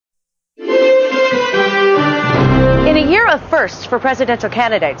of firsts for presidential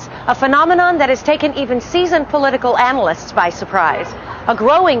candidates, a phenomenon that has taken even seasoned political analysts by surprise. A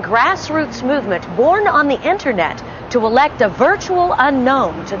growing grassroots movement born on the internet to elect a virtual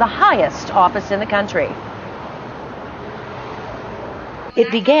unknown to the highest office in the country.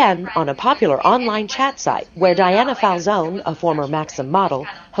 It began on a popular online chat site where Diana Falzone, a former Maxim model,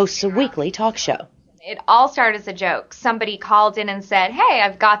 hosts a weekly talk show. It all started as a joke. Somebody called in and said, "Hey,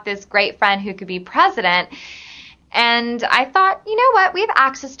 I've got this great friend who could be president." And I thought, you know what, we have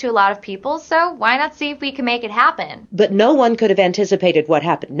access to a lot of people, so why not see if we can make it happen? But no one could have anticipated what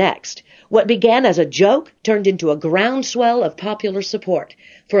happened next. What began as a joke turned into a groundswell of popular support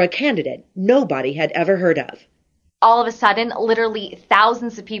for a candidate nobody had ever heard of. All of a sudden, literally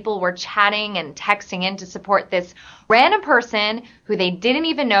thousands of people were chatting and texting in to support this random person who they didn't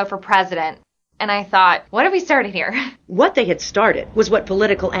even know for president. And I thought, what have we started here? What they had started was what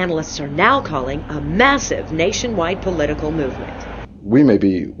political analysts are now calling a massive nationwide political movement. We may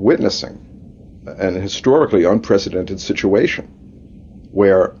be witnessing an historically unprecedented situation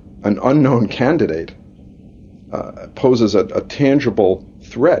where an unknown candidate poses a tangible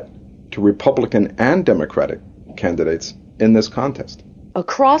threat to Republican and Democratic candidates in this contest.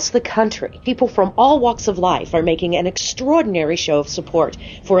 Across the country, people from all walks of life are making an extraordinary show of support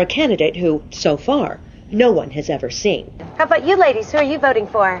for a candidate who, so far, no one has ever seen. How about you ladies? Who are you voting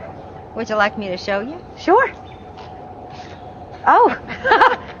for? Would you like me to show you? Sure. Oh.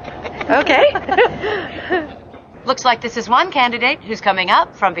 Okay. Looks like this is one candidate who's coming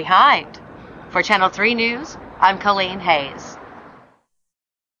up from behind. For Channel 3 News, I'm Colleen Hayes.